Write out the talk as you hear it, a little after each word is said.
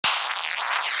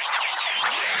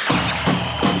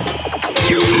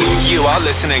You are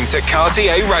listening to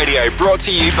Cartier Radio, brought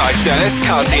to you by Dennis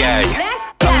Cartier.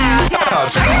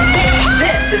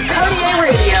 This is Cartier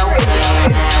Radio.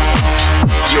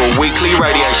 Your weekly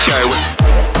radio show.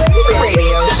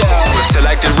 With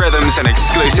selected rhythms and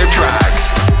exclusive tracks.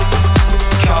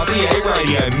 Cartier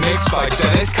Radio, mixed by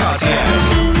Dennis Cartier.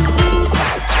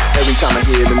 Every time I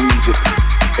hear the music,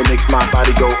 it makes my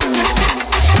body go ooh.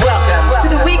 Welcome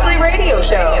to the weekly radio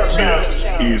show. This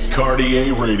is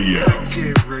Cartier Radio.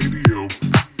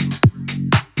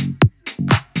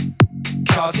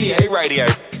 Cartier Radio.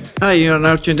 Hi, you are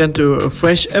now tuned into a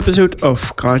fresh episode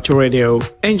of Cartier Radio.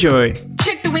 Enjoy!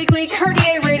 Check the weekly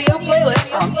Cartier Radio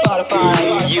playlist on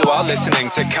Spotify. You are listening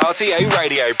to Cartier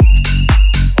Radio.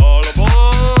 All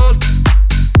aboard!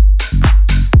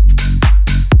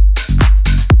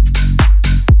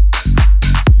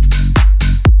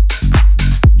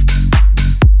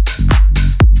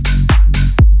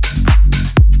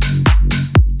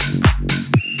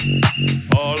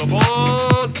 All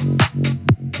aboard!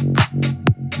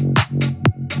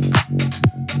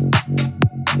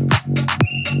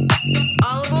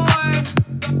 All aboard.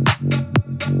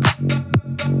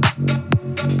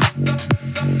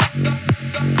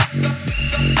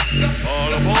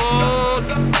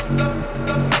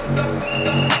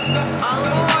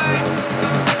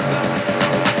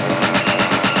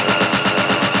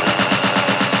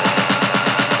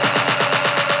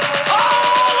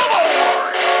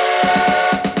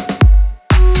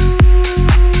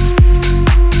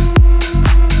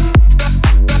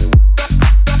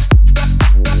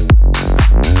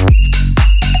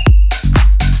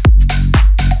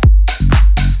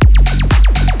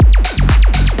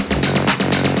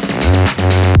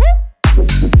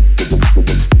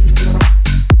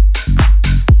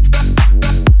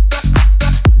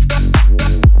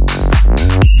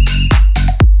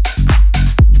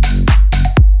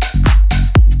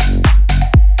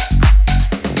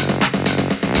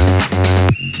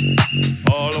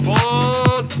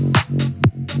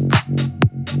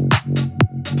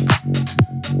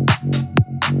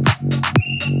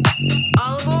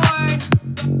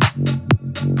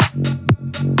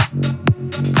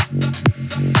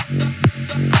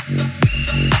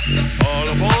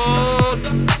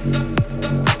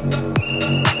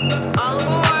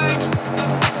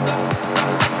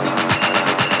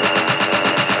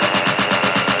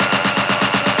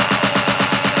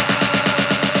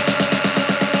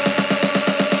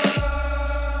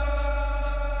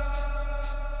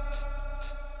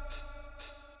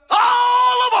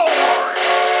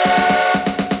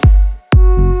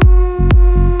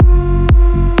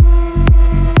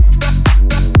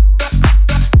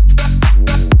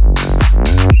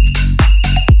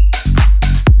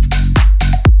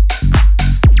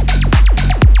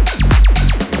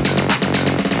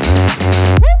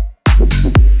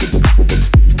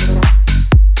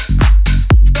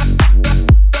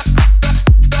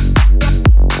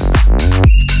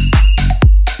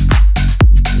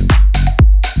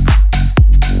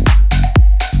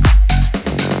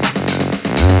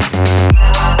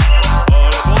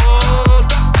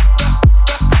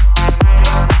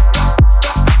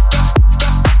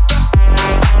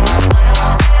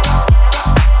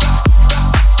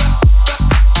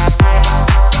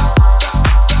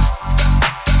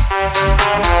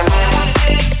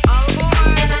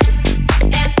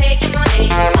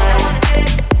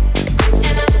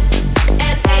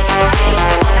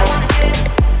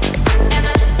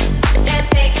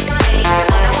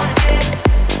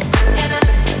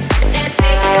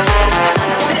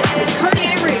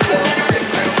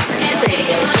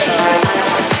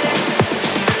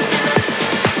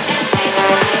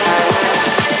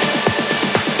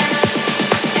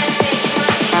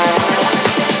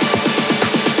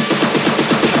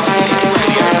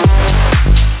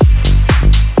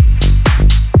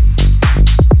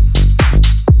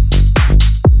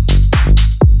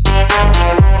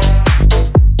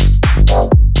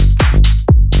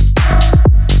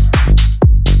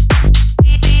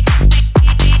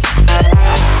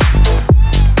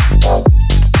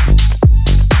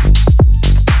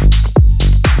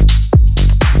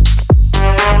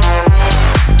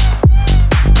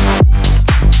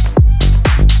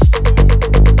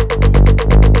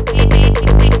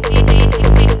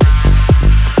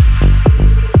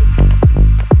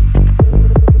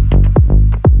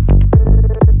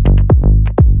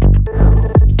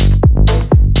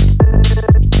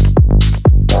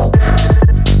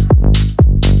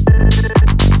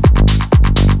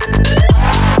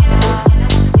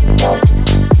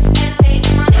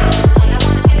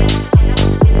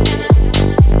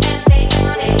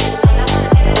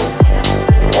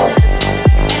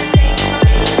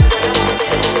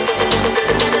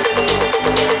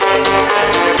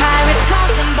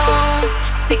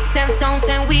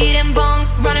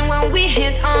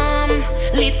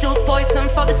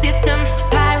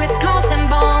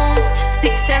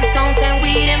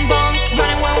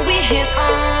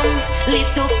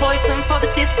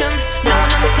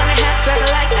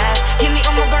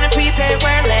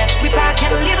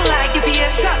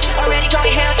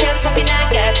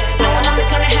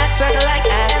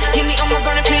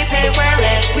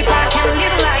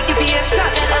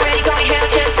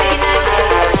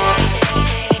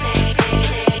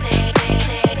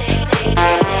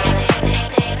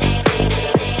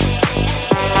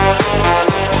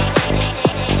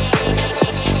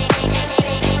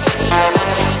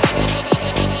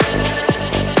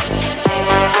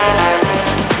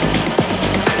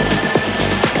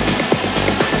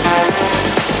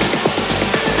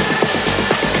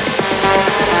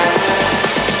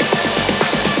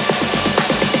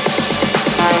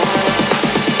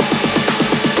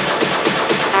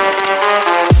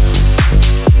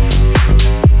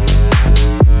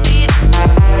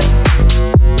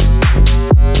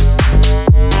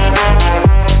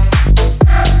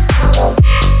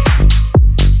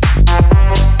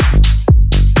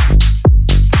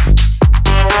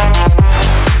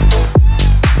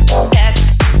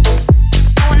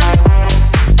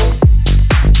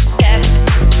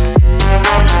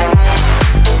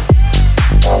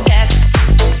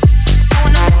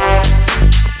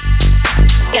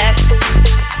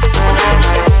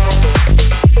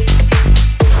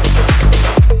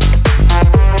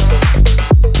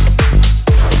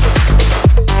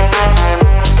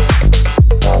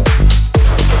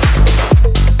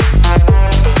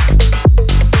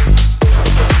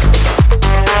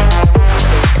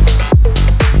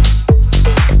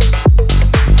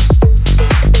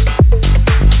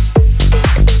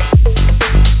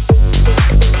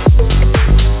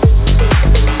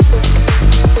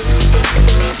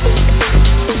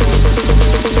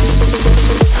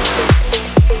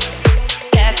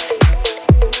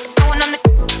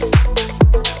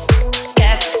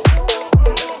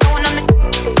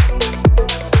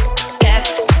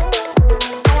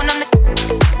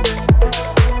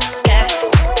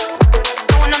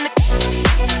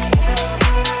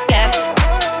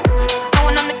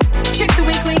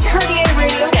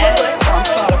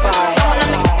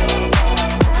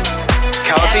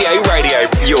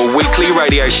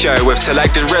 radio show with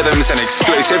selected rhythms and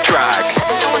exclusive tracks.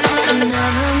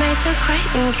 Never make the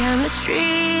great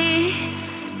chemistry,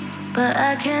 but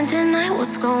I can't deny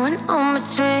what's going on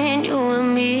between you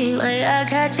and me. Like I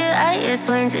catch your eye, it's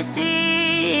plain to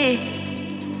see.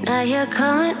 Now you're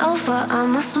coming over,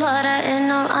 I'm a flutter in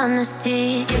all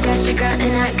honesty. You got your girl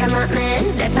and I got my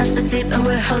man. They fast asleep and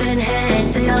we're holding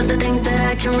hands. Say all the things that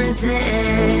I can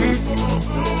resist.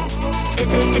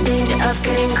 Is it the danger of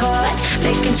getting caught?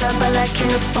 Making trouble I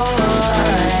can't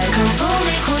afford. Come pull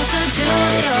me closer to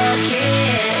your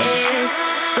kiss.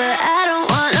 But I don't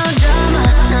want no drama,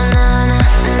 nah, nah, nah,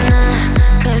 nah,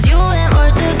 nah. Cause you ain't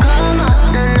worth the karma,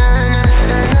 nah, nah, nah,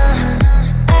 nah,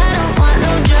 nah. I don't want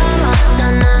no drama, nah,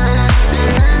 nah, nah,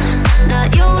 nah, nah. Nah,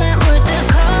 you ain't worth the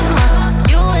karma,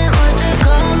 you ain't worth the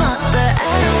karma. But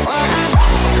I don't want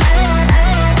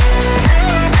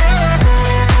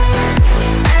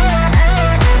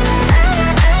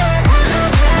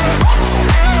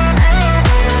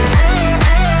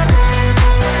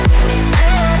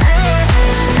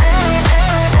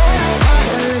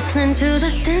to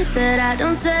the things that I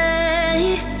don't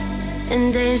say.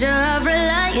 In danger of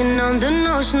relying on the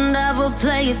notion that we'll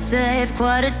play it safe.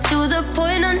 Quarter to the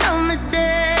point of no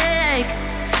mistake.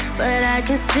 But I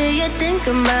can see you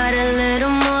thinking about a little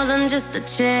more than just a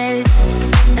chase.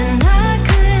 And I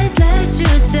could let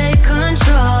you take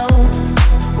control.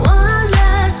 One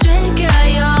last drink at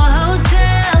your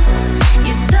hotel.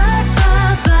 You touch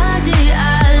my body, I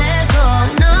let go.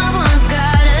 No one's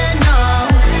gotta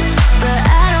know. But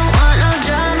I don't want no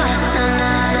drama, nah,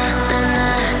 nah, nah, nah,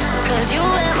 nah. Cause you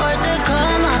ain't worth the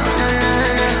karma, nah, nah,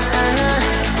 nah, nah, nah.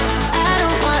 I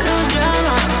don't want no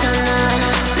drama, nah, nah,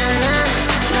 nah, nah, nah.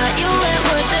 Nah, you ain't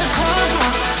worth the karma,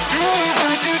 you ain't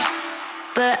worth it.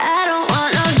 But I don't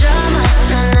want no drama,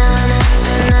 nah, nah, nah,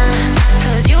 nah, nah.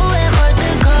 Cause you ain't worth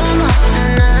the karma, nah,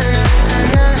 nah, nah, nah,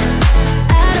 nah.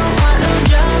 I don't want no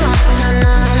drama, nah,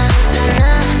 nah, nah, nah,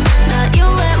 nah. Nah, you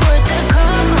ain't worth the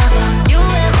karma, you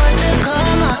ain't worth the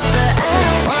karma.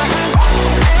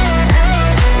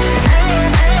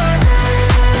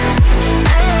 But I don't want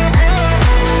no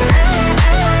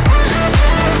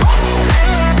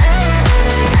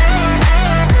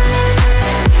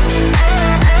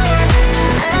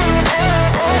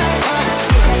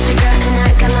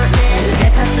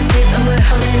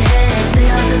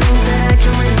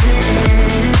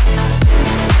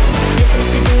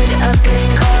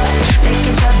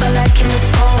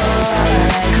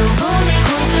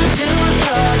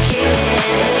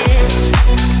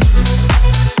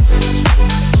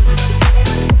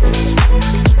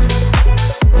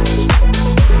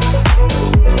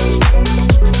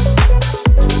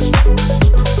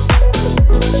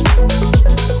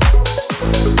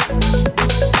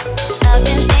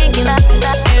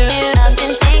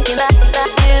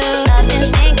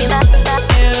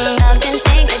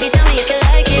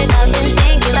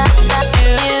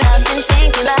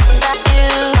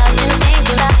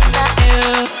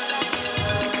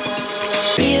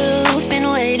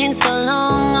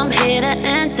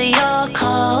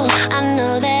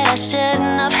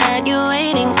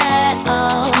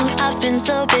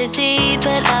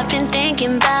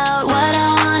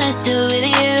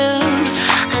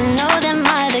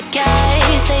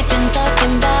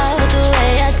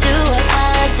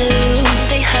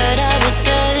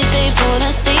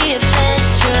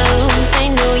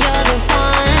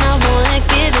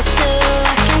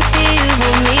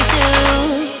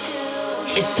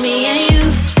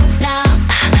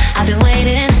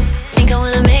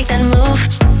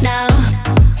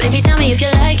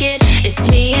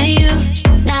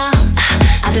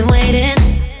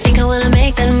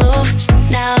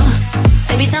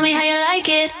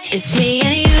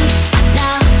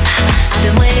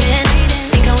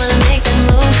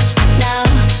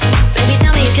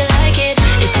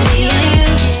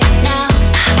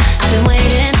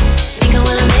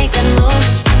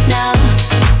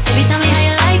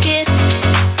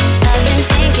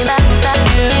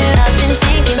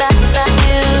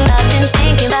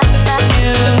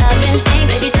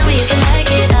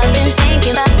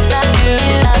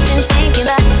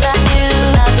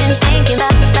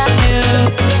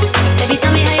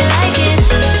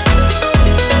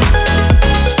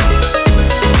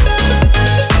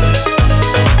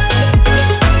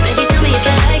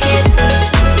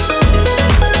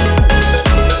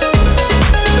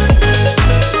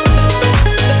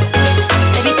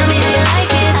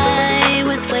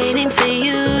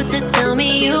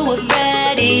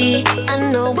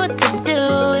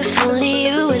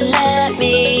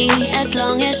As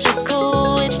long as you're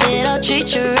cool with it, I'll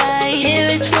treat you right. Here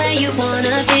is where you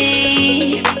wanna be.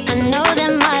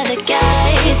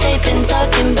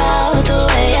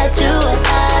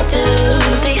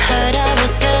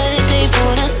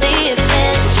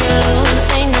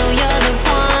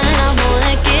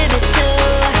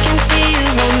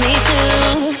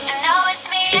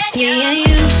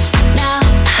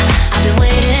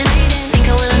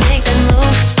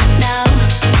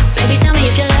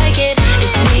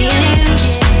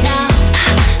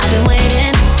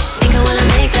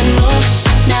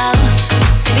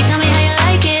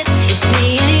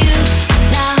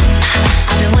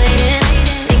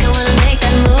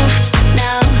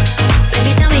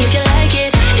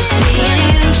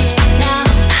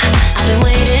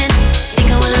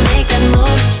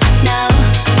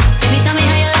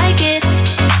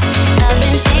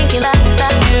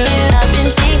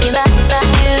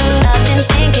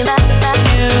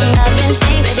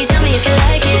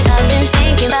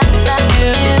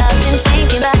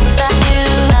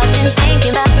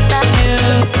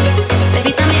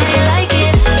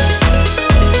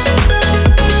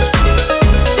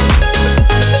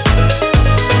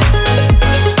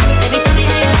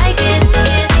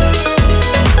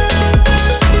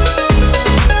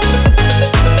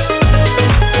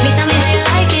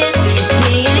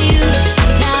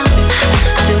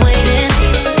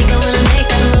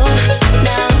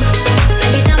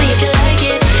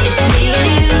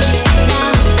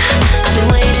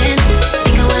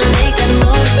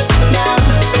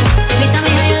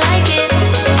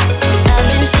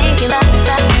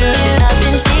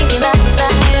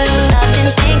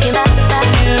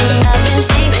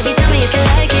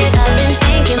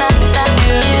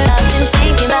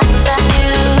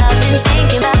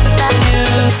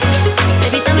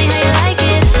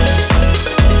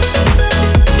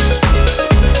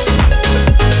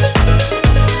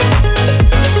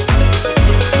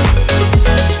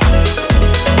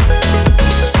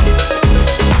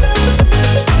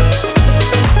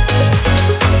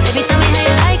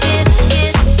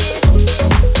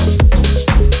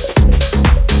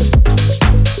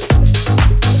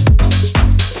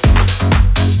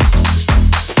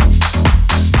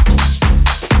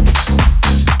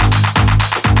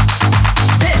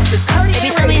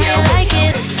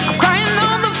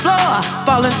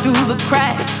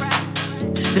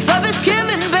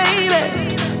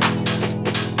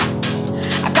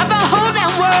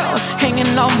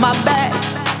 breathing on my back.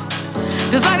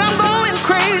 It's like I'm going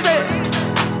crazy.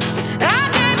 I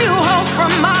gave you hope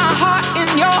from my heart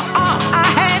in your arms. I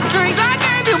had dreams. I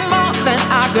gave you more than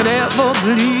I could ever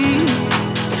believe.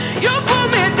 You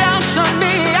pulled me down, shut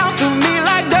me out, threw me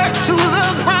like dirt to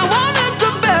the ground. Wanted to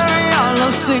bury all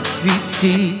of 6 feet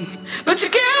deep, but you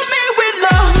killed me with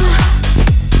love.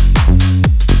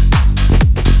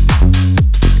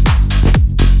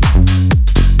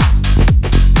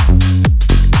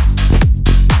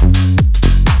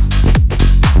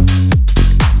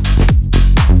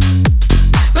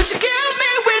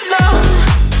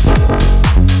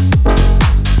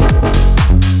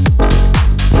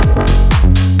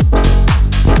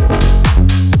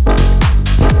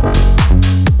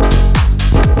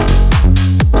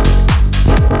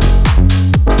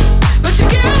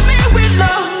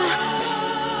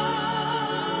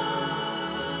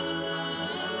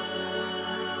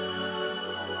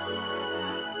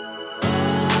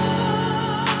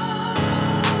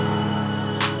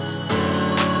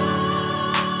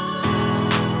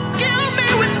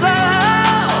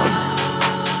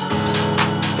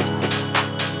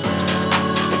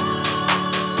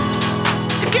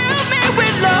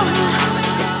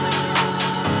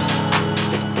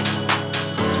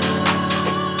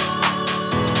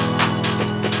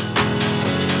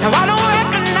 Now I don't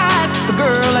recognize the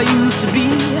girl I used to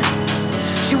be.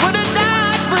 She would have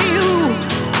died for you,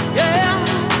 yeah.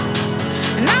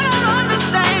 And I don't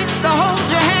understand to hold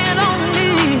your hand on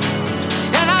me,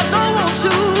 and I don't want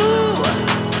to.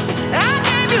 And I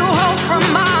gave you hope from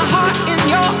my heart in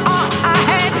your arms. I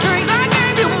had dreams. I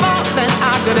gave you more than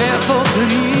I could ever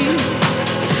believe.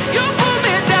 You pulled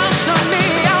me down, shut me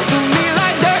out, threw me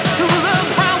like dirt to the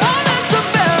ground. Wanted to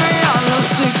bury all of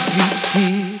 6 feet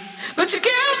deep, but you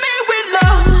killed me with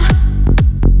love.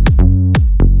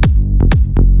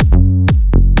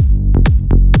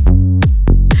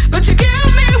 But you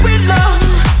killed me with love.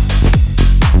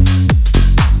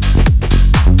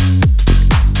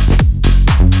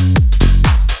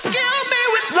 Kill me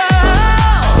with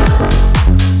love.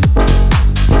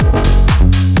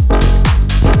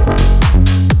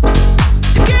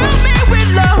 You kill me with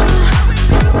love.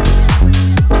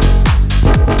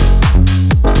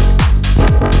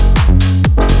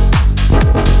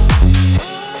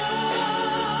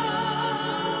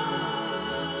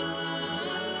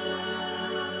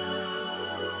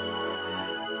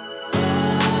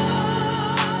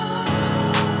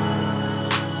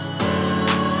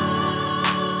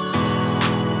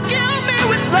 Kill me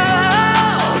with love.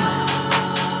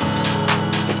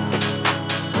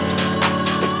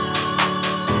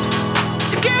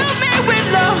 You kill me with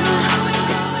love.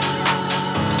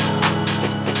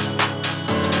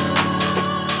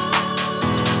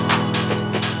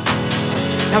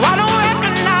 Now I don't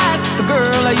recognize the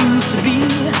girl I used to be.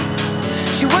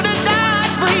 She would have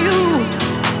died for you,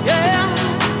 yeah.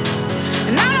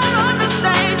 And I don't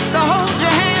understand to hold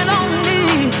your hand on me,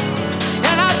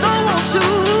 and I don't want to.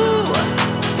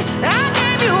 And I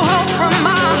gave you hope from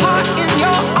my heart in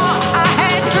your arms. I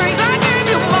had dreams. I gave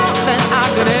you more than I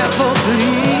could ever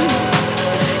believe.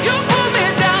 You pulled me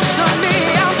down, shut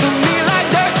me out, threw me like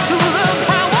dirt to the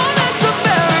ground. Wanted to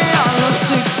bury all of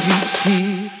 6 feet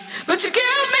deep, but you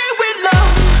killed me with love.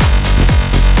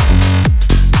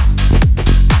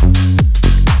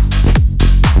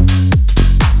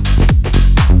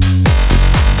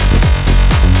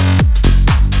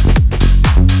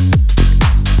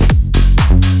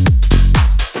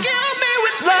 Kill me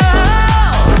with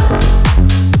love.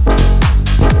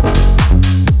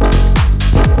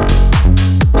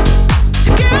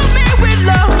 You kill me with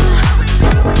love.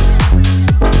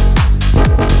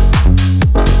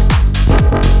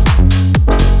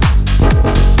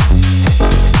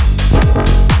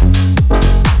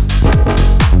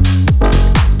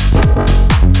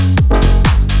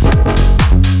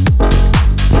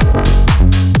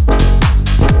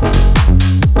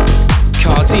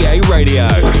 Cartier Radio.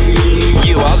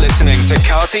 You are listening to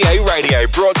Cartier Radio,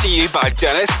 brought to you by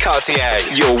Dennis Cartier,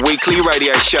 your weekly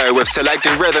radio show with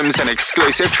selected rhythms and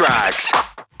exclusive tracks.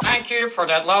 Thank you for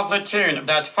that lovely tune.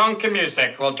 That funky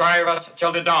music will drive us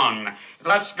till the dawn.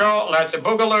 Let's go, let's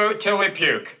boogaloo till we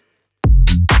puke.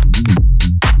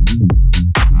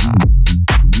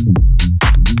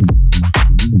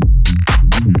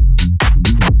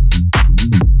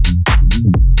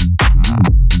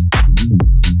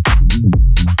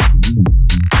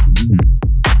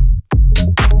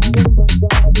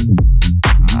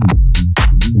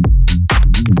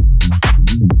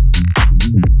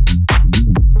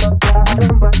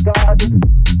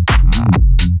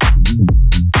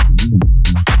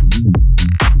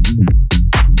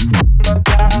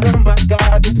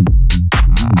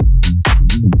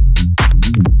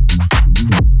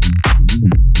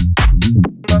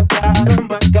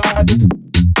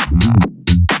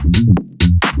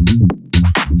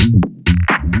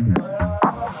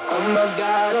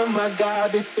 my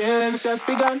God, these feelings just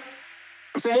begun.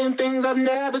 I'm saying things I've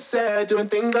never said, doing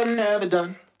things I've never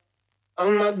done.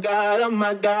 Oh my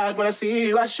God, when I see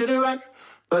you I should run.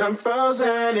 But I'm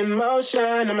frozen in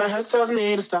motion and my head tells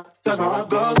me to stop. Cause my heart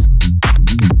goes.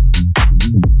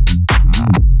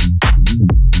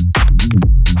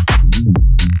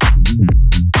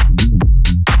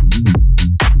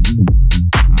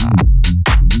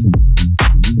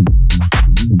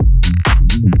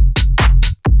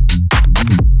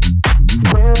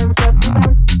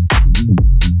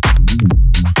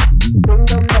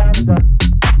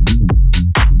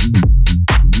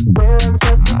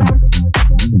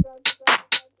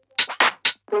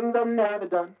 I'm never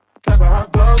done. That's my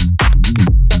heart goes.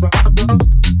 That's my heart goes.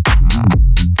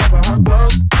 That's my heart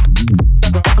goes.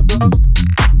 That's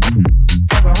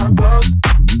my heart goes.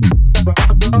 That's my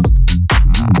heart goes.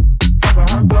 That's my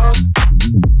heart goes.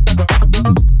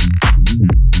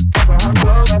 That's my heart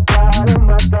goes. That's my heart goes. That's my heart goes. My God, oh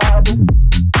my God.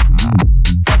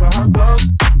 That's my heart goes.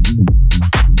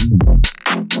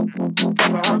 That's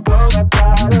my heart goes. My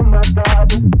God, oh my God.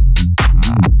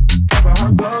 That's my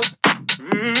heart goes.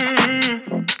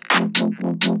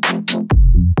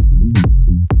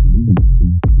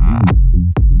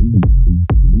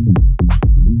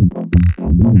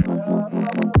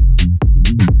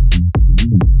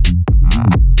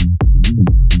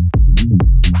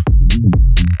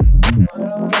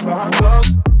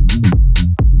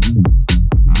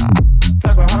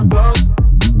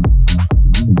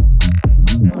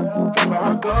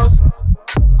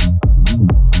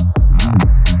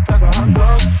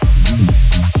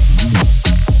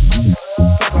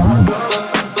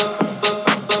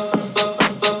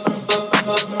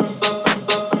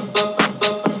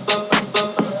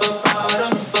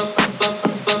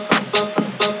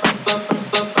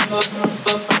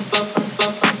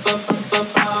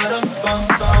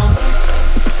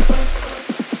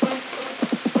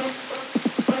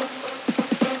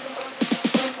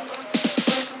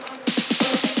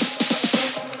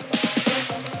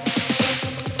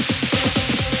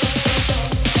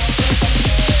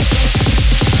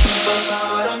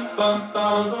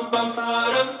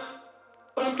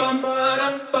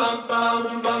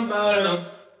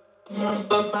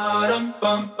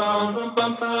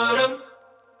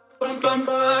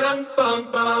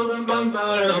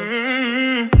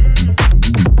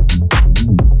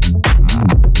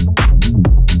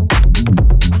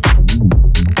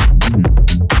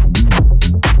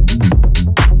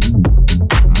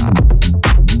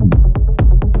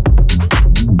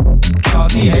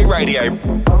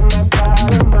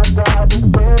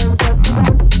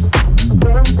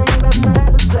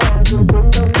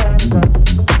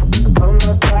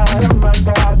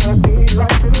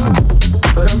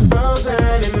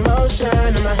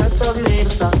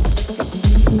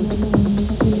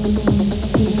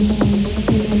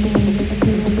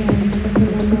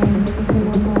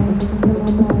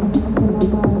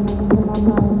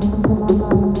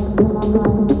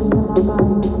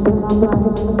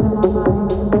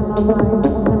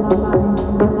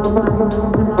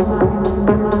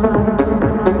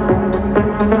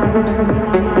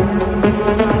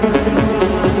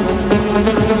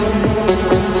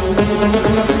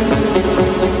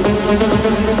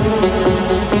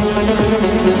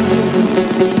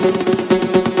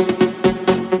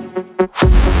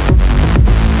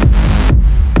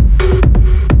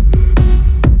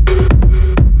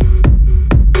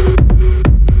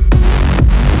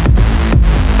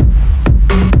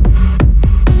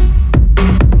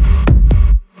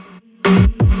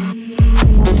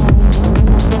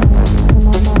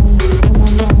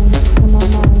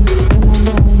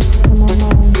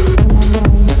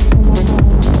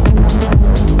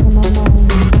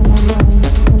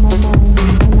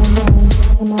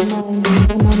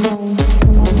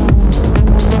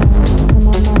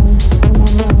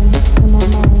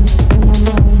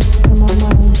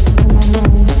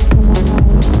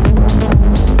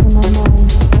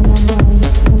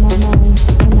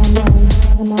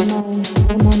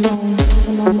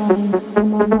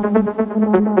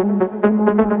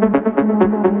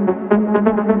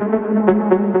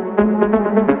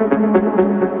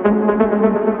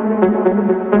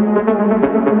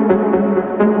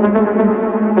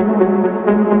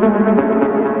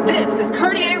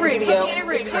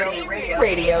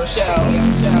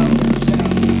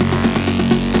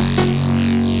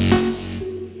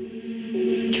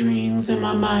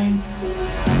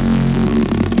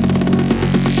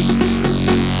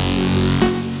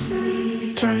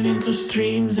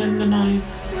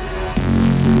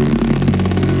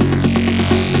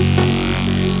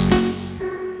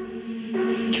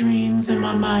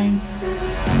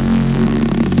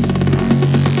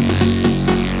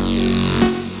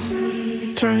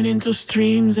 turn into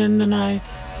streams in the night.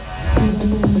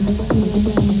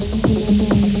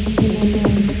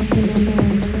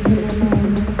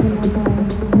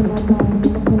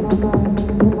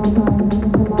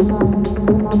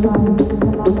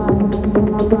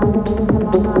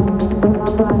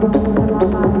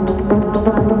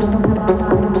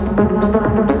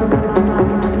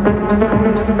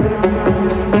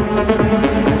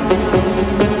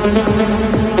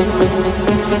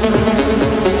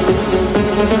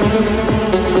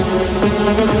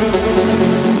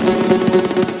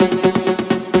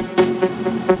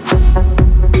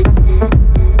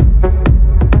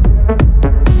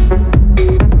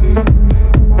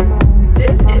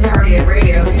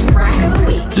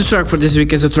 The track for this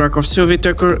week is a track of Sylvie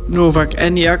Tucker, Novak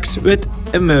and Yax with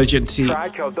Emergency.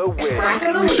 Track of the week.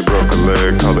 She broke a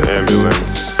leg, call the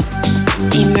ambulance.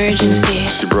 Emergency.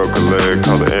 She broke a leg,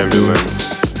 call the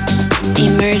ambulance.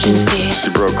 Emergency.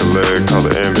 She broke a leg, call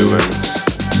the ambulance.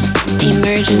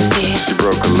 Emergency. She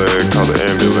broke a leg, call the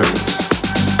ambulance.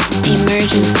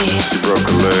 Emergency. She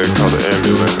broke a leg, call the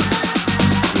ambulance.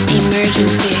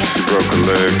 Emergency. She broke a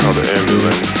leg, call the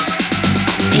ambulance.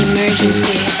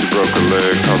 Emergency. She broke a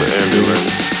leg, call the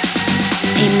ambulance.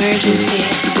 Emergency.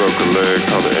 She broke a leg,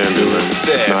 call the ambulance.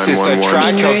 This is the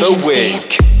track of the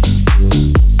week.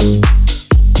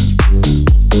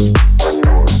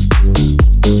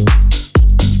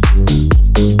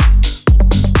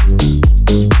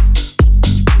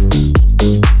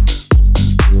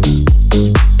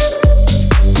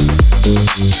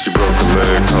 She broke a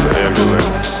leg, call the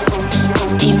ambulance.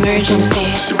 Emergency.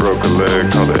 She broke a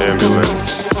leg, call the ambulance.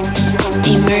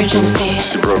 Emergency.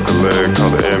 She broke a leg, call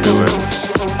the ambulance.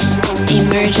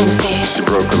 Emergency. She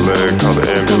broke a leg, call the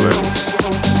ambulance.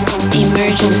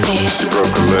 Emergency. She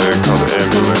broke a leg, call the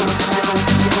ambulance.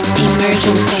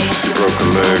 Emergency. She broke a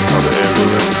leg, call the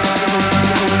ambulance.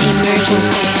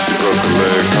 Emergency. She broke a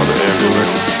leg, call the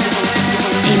ambulance.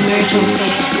 Emergency.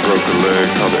 She broke a leg,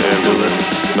 call the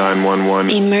ambulance.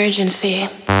 911. Emergency.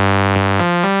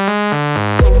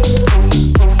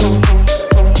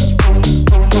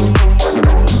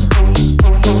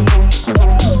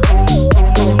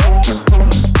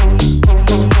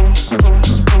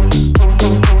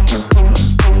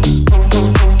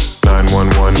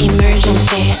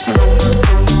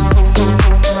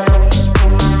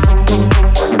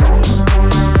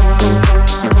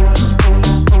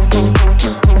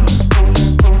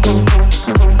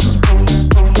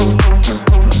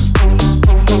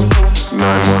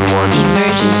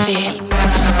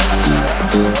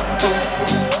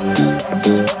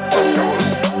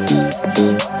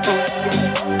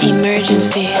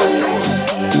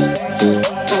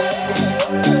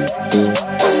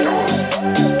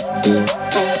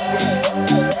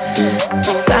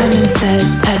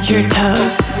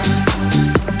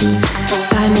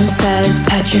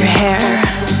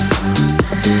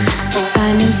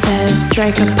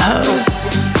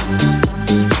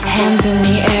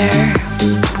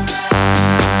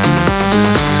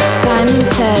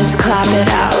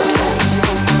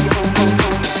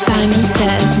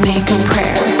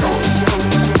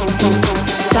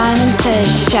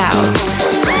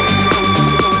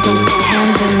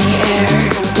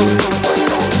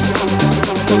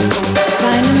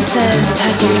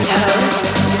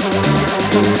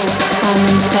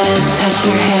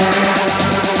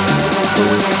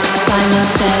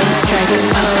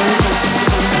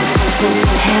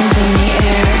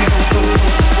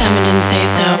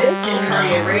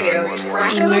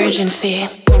 Emergency.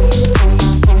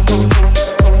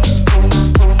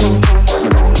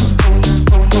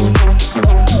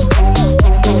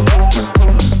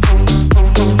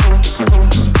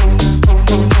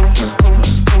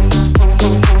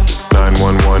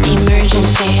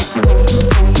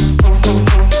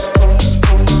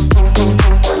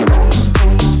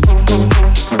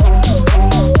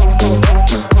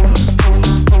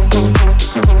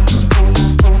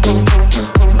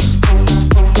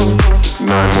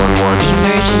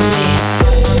 Emergency.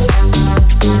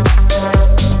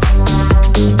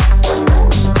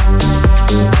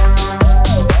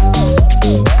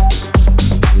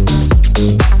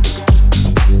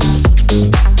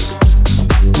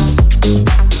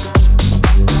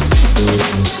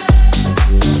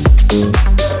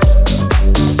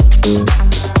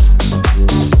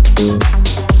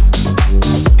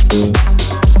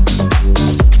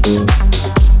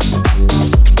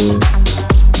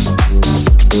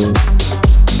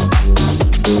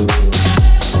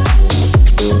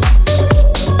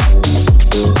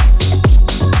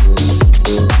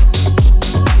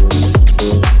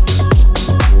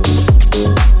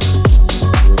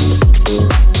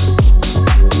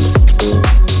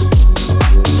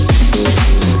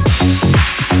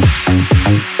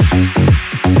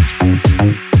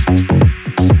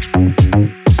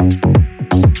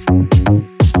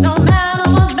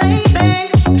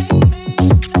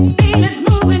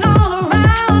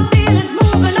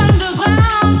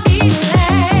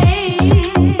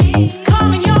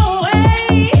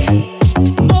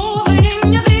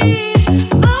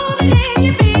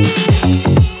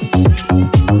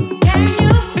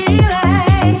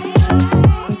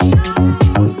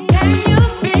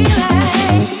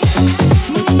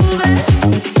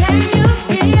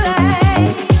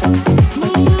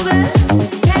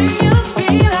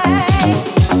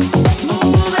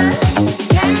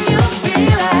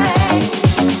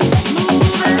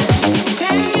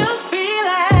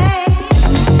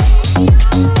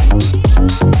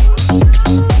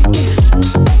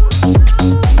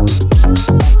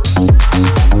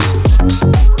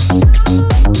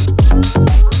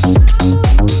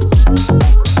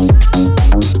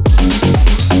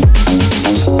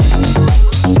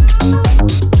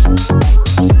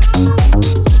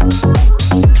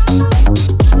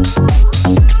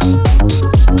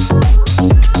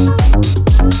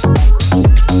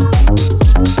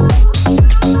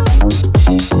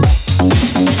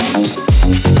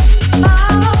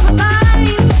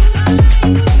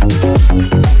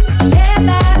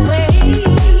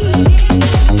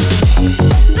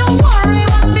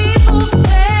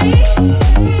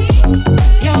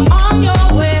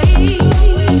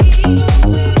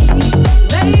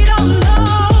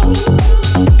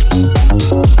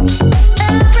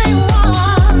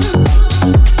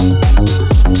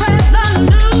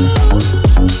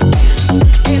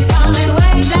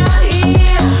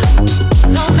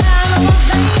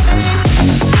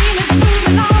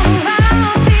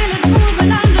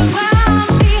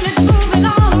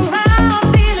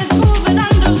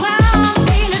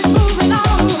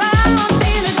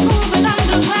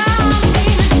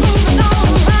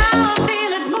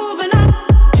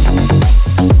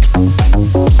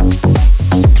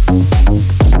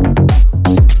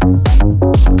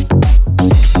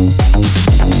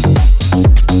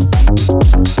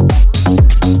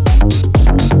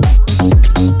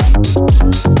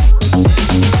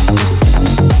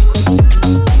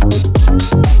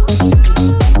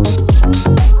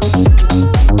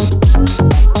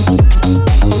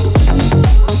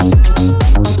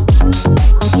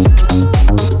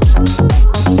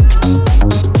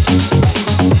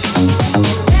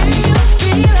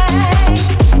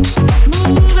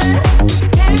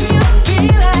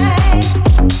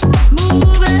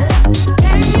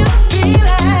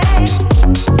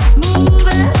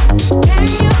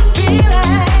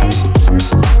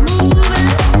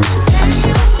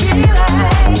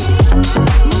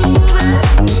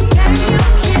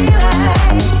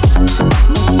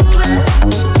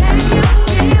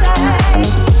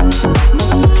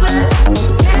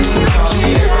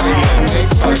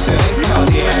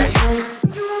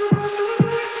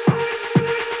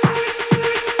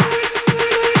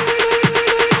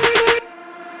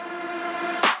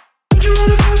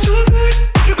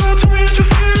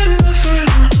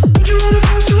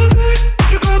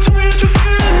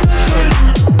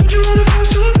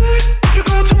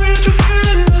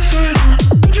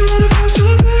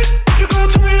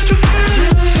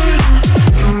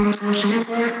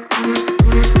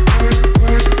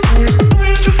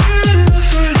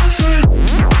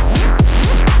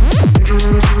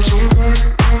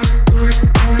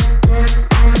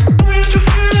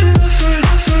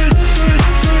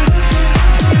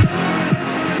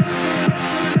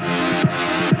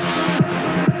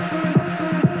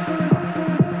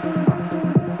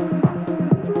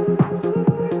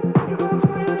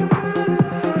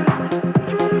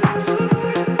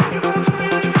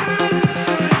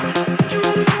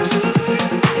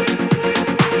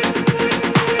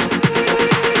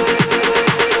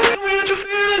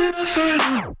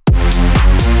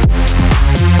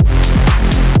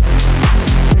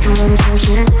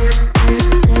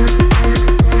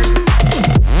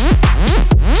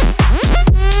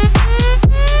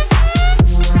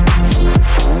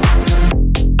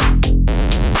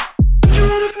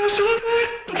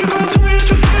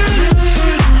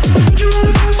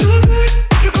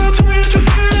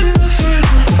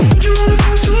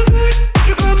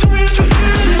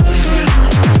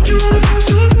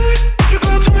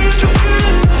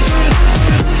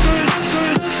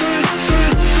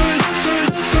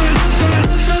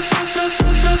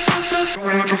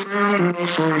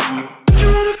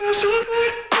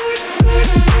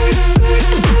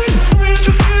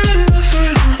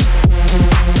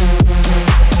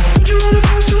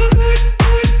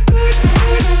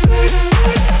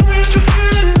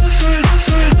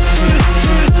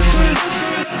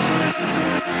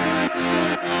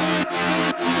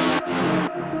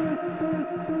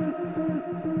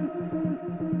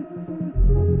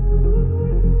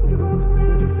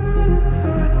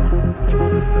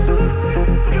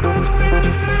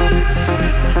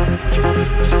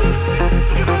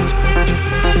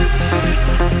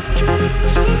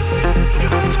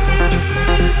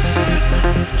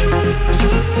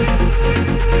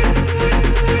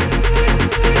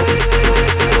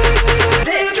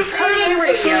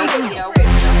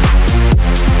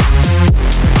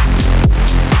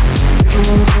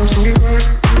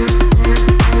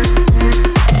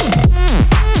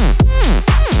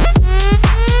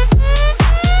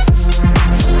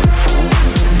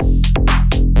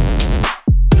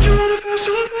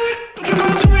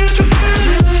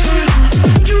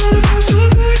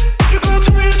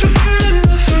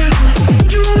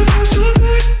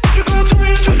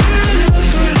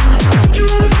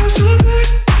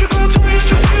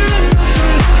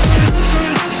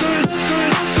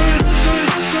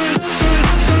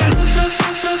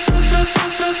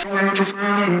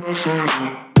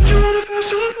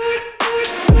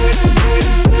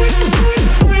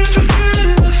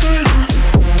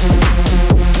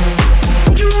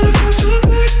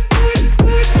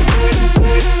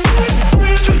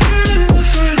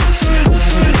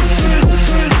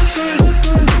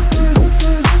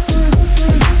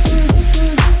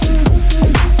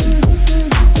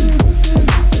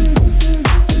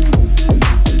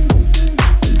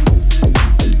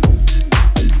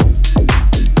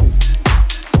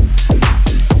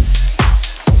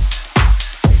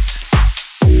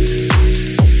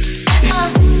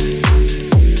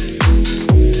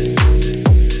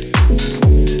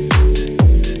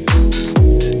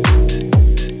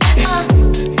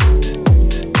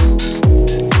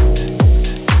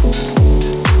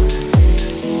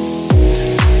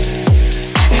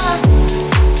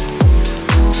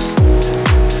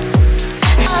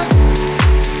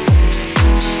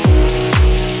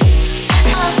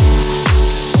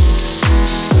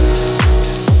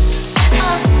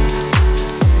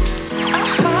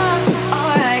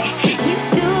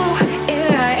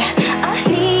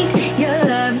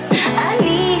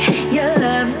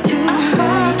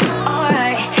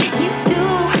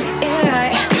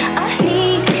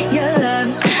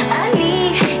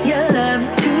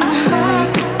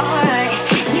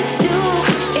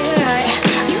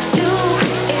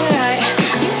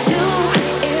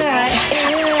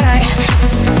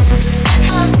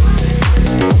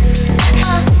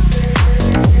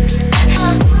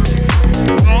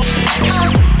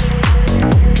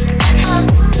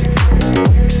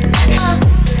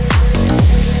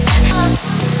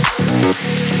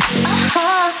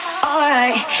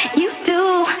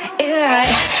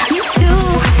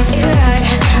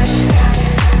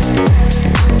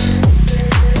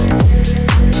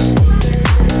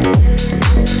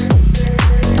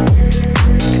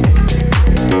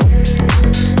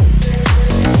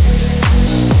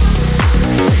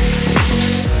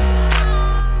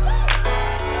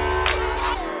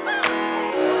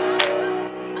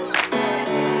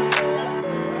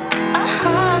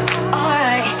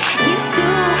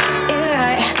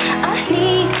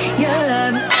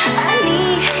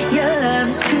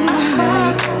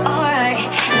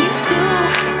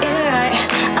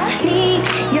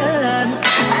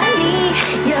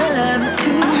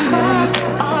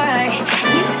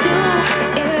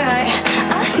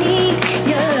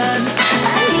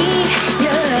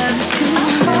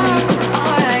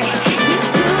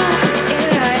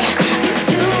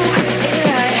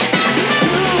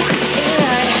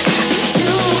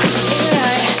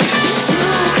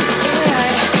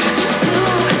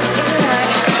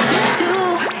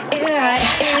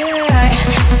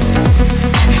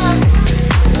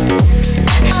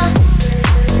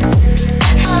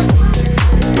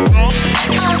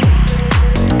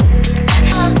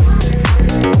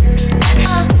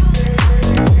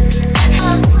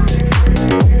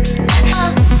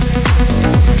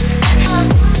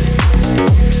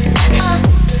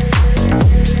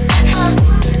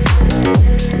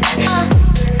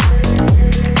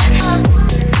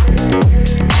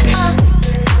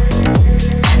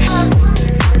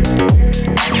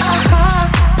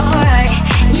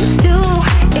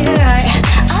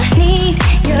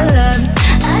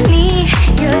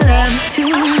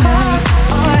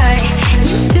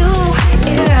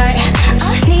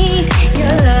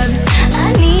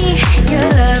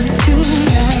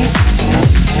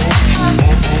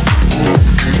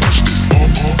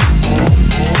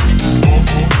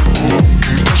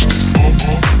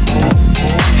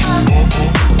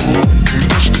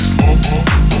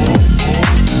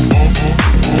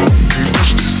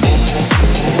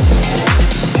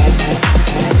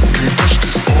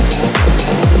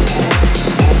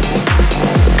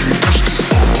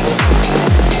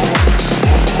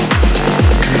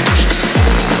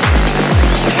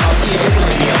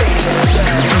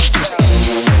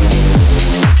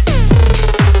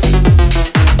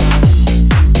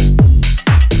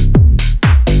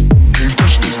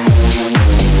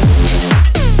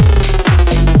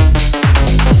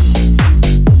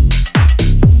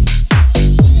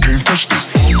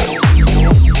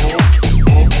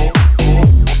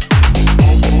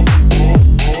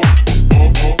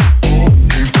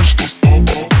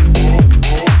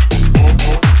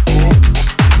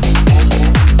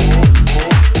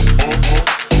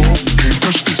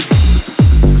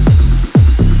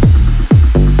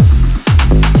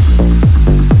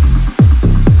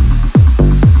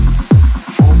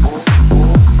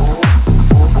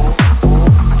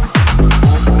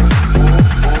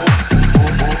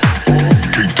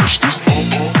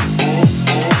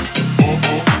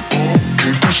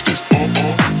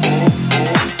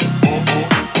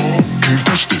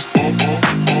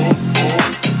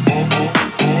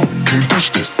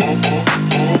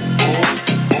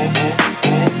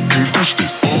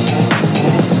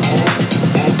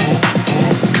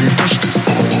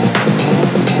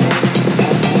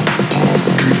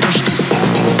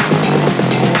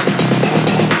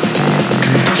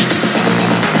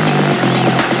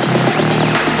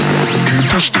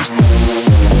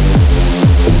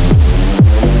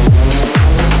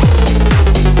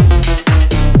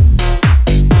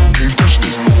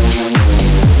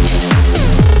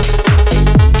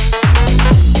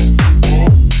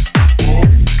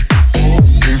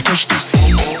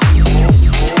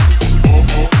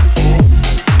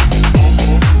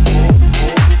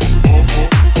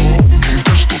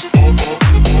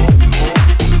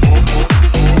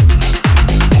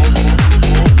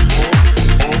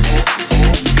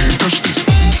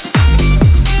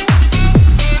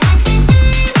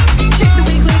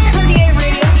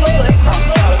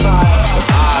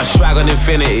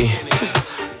 infinity.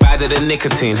 Badder than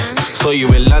nicotine. Saw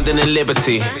you in London and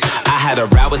Liberty. I had a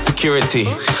row with security.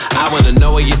 I wanna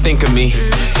know what you think of me.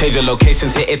 Change your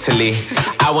location to Italy.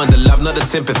 I want the love, not the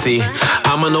sympathy.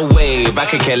 I'm on a wave, I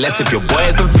could care less if your boy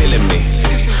isn't feeling me.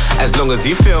 As long as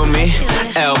you feel me.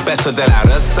 El beso de la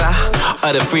rosa.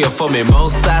 Or the 3 or 4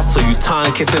 mimosas. So you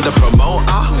tongue kissing the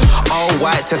promoter. All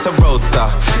white, just a roadster.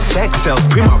 Sex sells,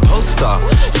 prima poster.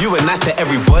 You were nice to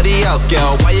everybody else,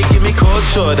 girl. Why you give me cold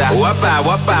shoulder? Wappa,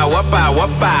 wappa, wappa,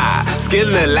 wappa. Skin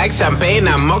look like champagne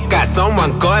and mocha.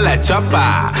 Someone call a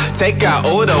chopper. Take her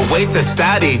all the way to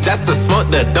Saudi just to smoke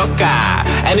the doka.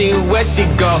 Anywhere she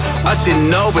go, all she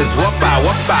know is wappa,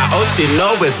 wappa. All she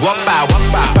know is wappa,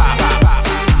 wappa.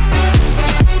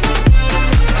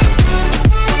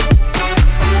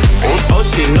 All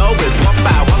she know is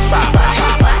wappa, wappa.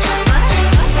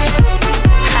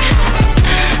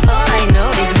 All I know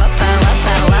is wappa,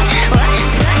 wappa, wappa.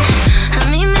 A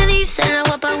mí me dicen la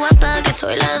guapa, guapa, que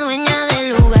soy la dueña del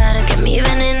lugar, que mi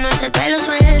veneno es el pelo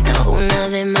suelto, una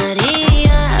Ave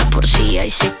María, por si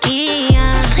hay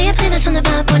sequía. Play a play the song that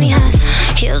Bad Bunny has.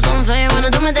 Heels on fire,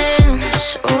 wanna do my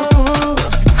dance.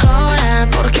 Ahora,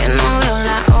 porque no veo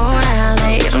la hora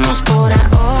de irnos por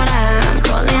ahora. I'm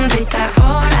calling Rita,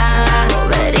 ahora.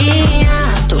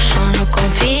 Bobería, tú solo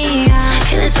confía.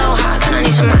 Feeling so hot, gonna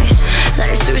need some ice.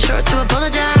 Life's too short to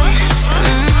apologize.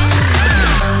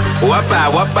 Wappa,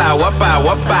 wappa, wappa,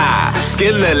 wappa.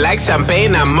 Skin look like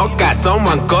champagne and mocha.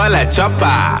 Someone call a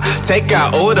chopper. Take her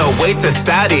all the way to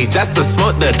Saudi just to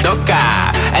smoke the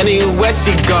doka. Anywhere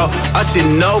she go, all she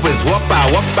know is wappa,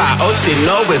 wappa. All she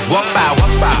know is wappa,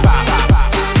 wappa.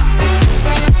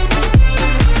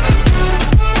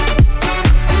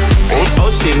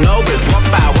 All she know is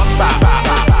wappa, wappa.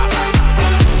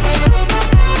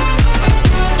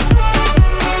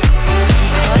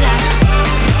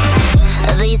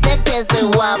 Dice que soy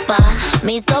guapa,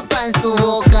 mi sopa en su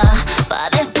boca, pa'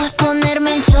 después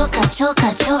ponerme en choca,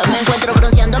 choca, choca. Me encuentro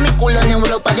bronceando mi culo en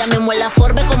Europa, ya mismo en la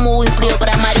Forbe como muy frío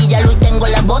para amarilla. Luis tengo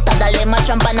las botas, dale más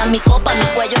champán a mi copa, mi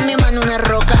cuello en mi mano una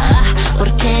roca.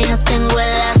 Porque yo tengo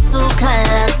el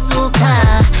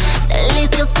azúcar,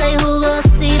 deliciosa y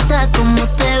jugosita como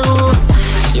te gusta.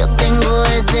 Yo tengo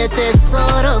ese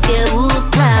tesoro que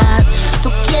buscas.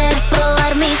 Tú quieres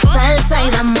probar mi salsa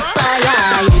y vamos para allá.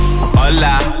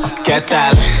 Hola, ¿qué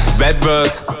tal? Red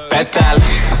rose, petal.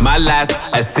 My life's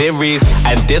a series,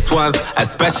 and this one's a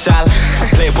special.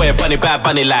 Playboy bunny, bad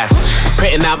bunny life.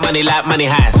 Printing out money like money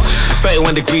has.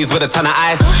 31 degrees with a ton of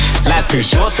ice. Life's too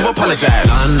short to apologize.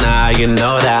 Donna, you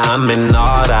know that I'm in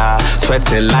order.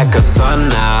 Sweating like a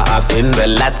sauna up in the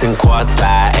Latin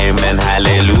Quarter. Amen,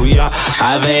 hallelujah.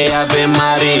 Ave, Ave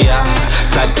Maria.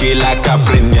 Tequila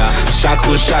Capriña.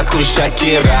 Shaku, Shaku,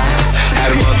 Shakira.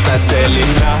 Hermosa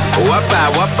Selena. Wappa,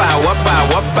 wappa, wappa,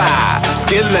 wappa.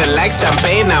 Skin look like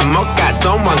champagne and mocha.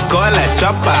 Someone call a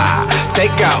chopper.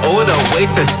 Take her all the way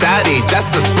to Saudi just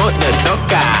to smoke the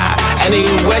doka.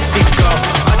 Anywhere she go,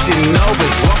 all she know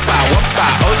is wappa, wappa.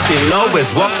 All she know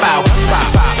is wappa, wappa.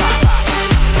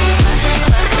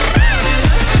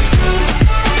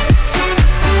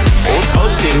 All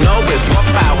she know is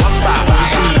wappa, wappa.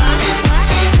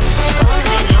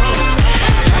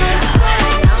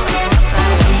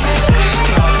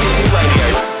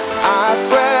 I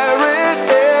swear it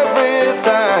every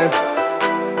time.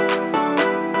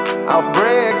 I'll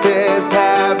break this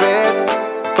habit,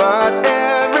 but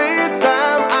every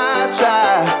time I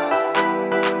try,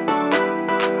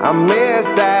 I miss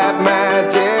that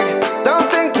magic. Don't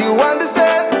think you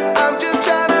understand. I'm just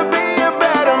trying to be a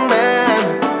better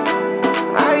man.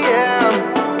 I am.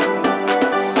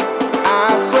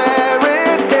 I swear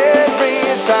it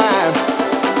every time,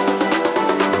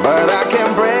 but I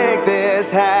can't break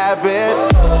this habit.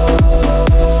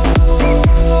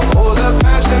 Oh, the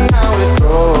passion, how it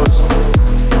grows.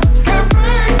 Can't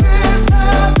break this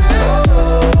habit.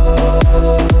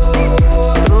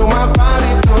 Through my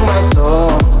body, through my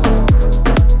soul.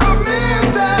 I miss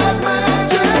that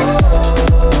magic.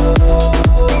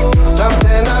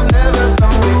 Something I've never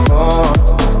felt before.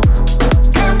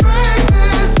 Can't break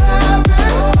this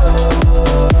habit.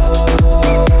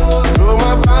 Through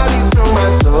my body, through my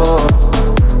soul.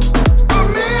 I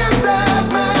miss that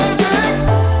magic.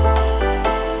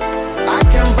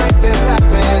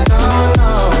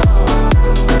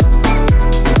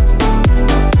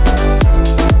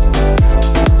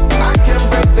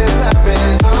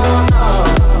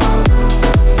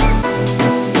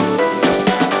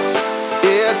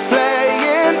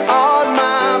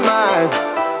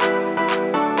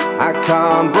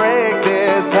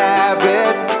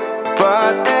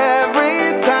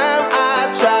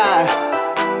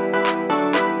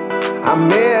 I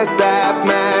miss that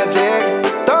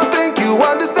magic. Don't think you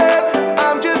understand.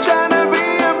 I'm just trying to be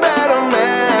a better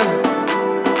man.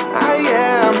 I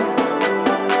am.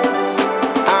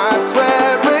 I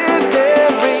swear it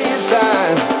every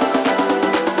time,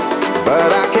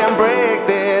 but I can't break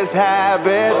this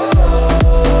habit.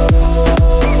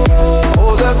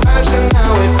 Oh, the passion,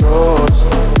 how it grows.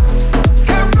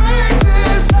 Can't break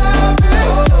this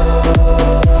habit.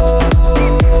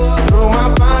 Through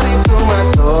my body, through my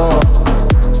soul.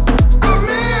 I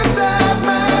miss that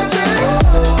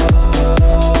magic.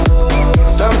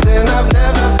 Something I've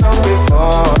never felt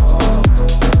before.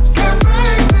 Can't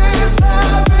break this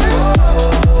habit.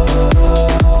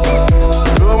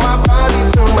 Through my body,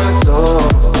 through my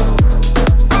soul.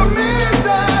 I miss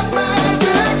that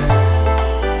magic.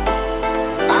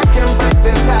 I can't break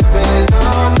this habit,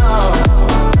 no, no.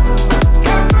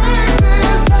 Can't break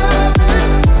this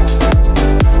habit.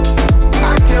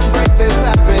 I can't break this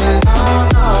habit, no,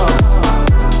 no.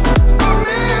 I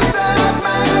miss that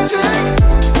magic.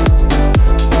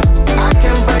 I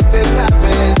can't break this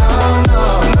habit, no, no,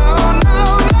 no, no, no.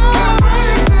 Can't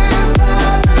break this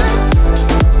habit.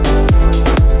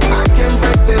 I can't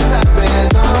break this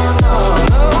habit, no, no,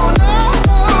 no, no.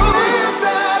 I miss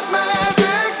that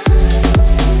magic.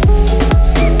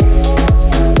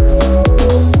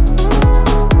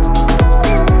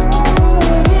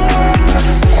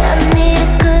 I need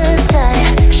a good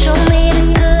time, show me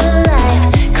the good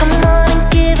life. Come on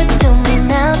and give it to me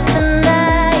now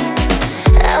tonight.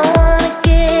 I wanna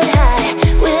get high,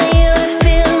 with you it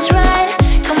feels right.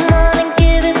 Come on and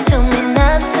give it to me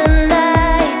now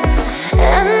tonight.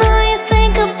 I know you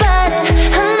think about it,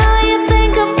 I know you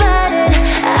think about it.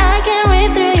 I can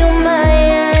read through your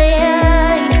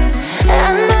mind.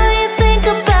 I know you think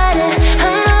about it, I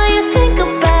know you think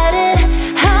about it.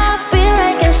 How I feel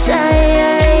like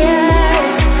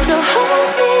inside. So hold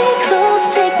me close,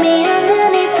 take me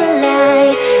underneath the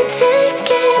light. Take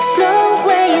it slow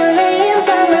when you're laying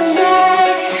by my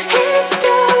side. Hands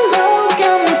down low,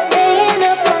 got me staying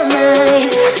up all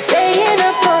night, staying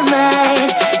up all night.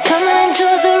 Come and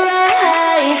enjoy the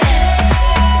ride.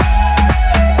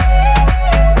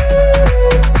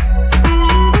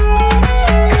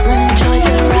 Come and enjoy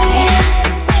the ride.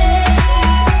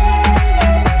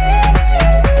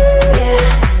 Yeah.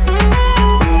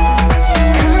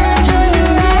 Come and enjoy the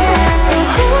ride. So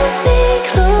hold me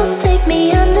close, take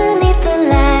me underneath the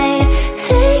light.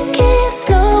 Take it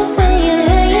slow when you're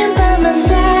laying by my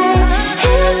side.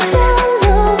 Hands down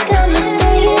low, got me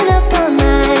staying up all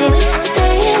night,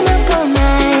 staying up all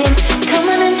night. Come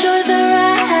and enjoy the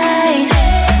ride.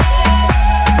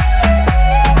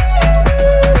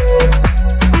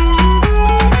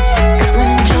 Come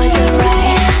and enjoy the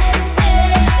ride.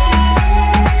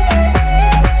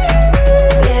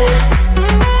 Yeah.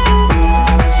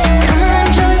 Come and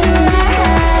enjoy the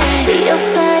ride. Your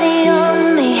body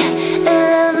on me and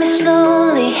love me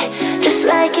slowly, just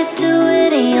like you do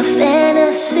it in your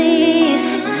fantasies.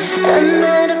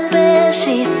 Under the bed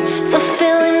sheets,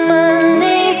 fulfilling my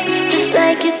needs, just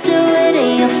like you do it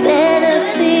in your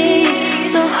fantasies.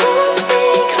 So hold me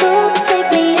close, take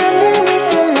me underneath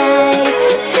the light.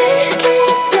 Take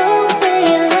it slow when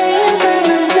you're laying by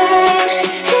my side.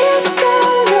 Hands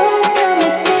down low, got me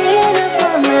staying up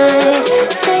all night,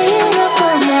 staying up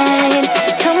all night.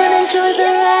 Come and enjoy the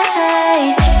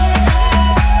ride.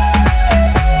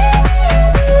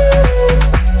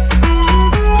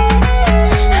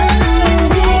 I know you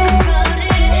think about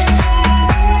it.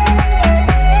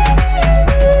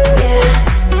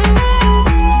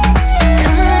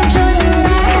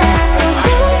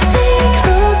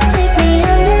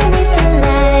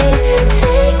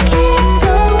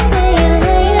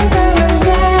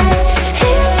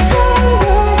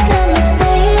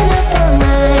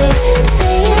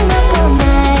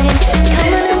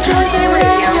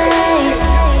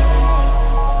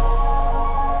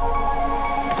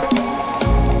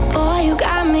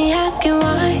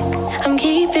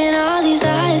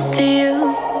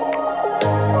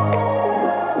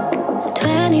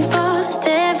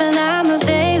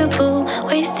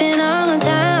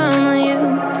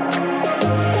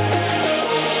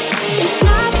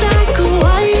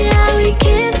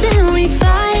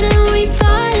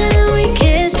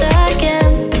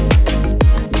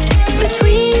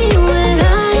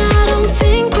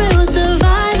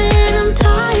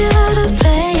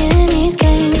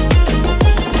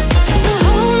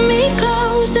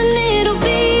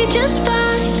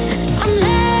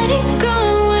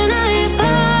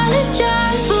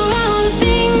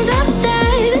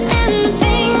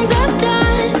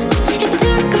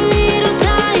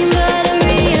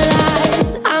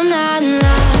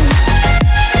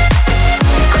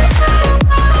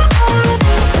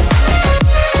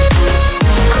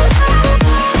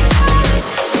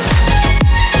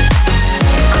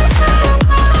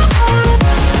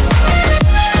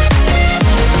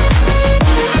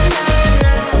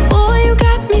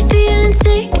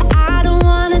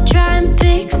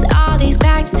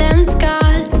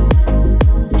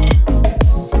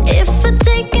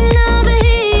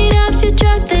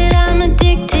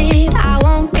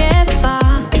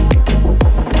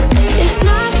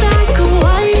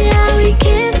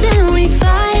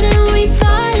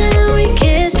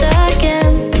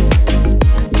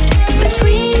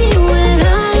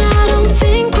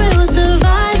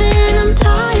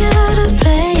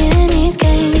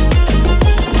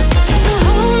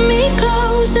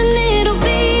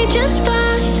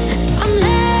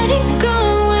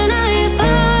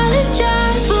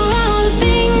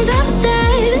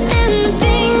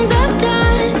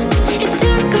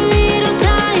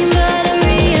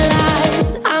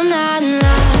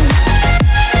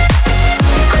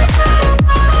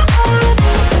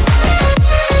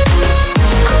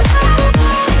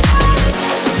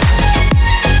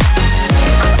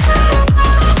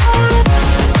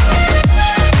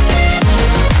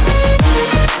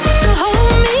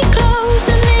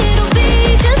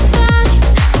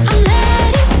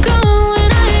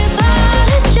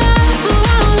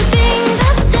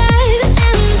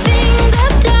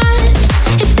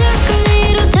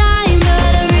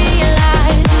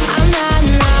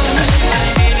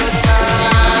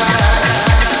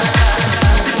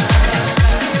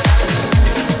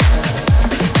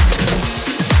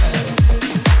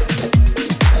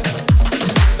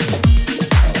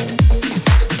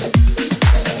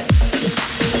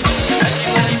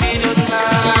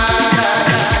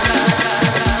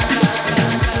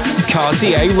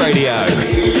 Cartier Radio.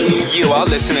 You are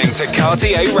listening to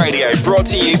Cartier Radio, brought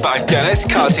to you by Dennis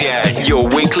Cartier, your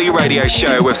weekly radio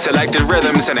show with selected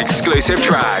rhythms and exclusive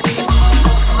tracks.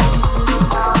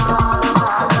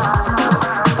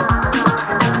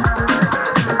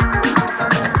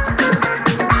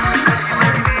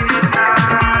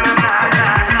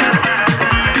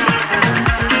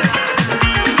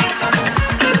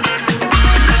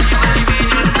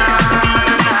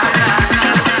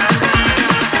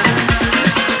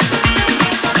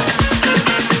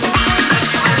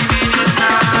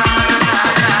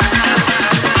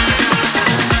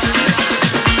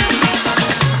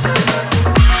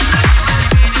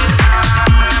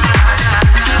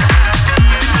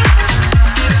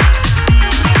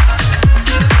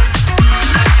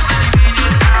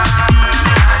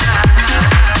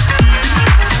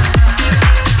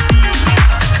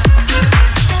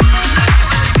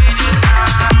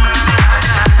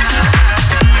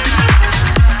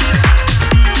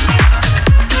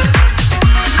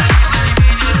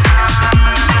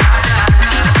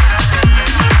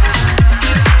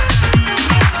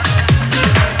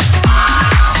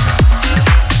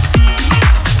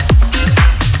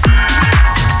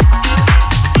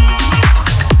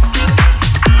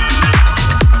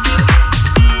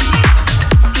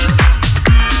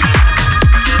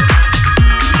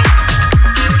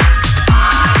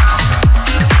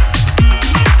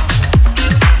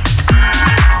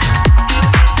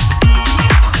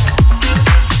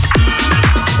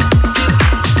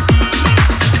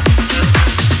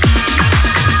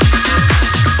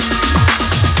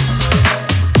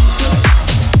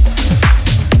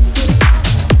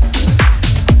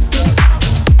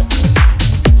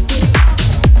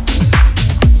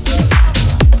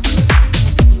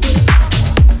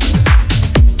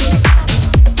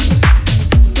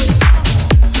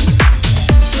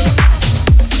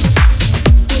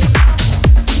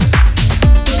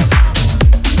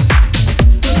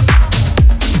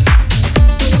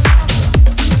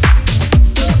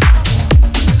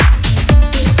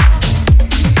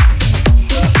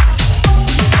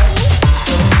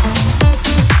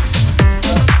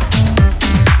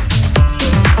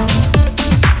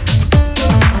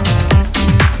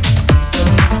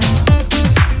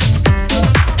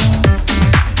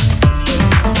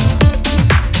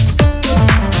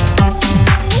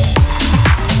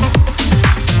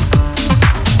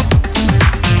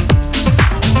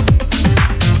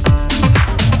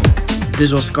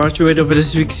 This was Cartier Radio for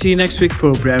this week. See you next week for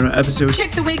a brand new episode.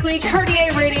 Check the weekly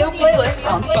Cartier Radio playlist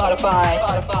on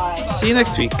Spotify. See you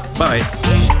next week. Bye.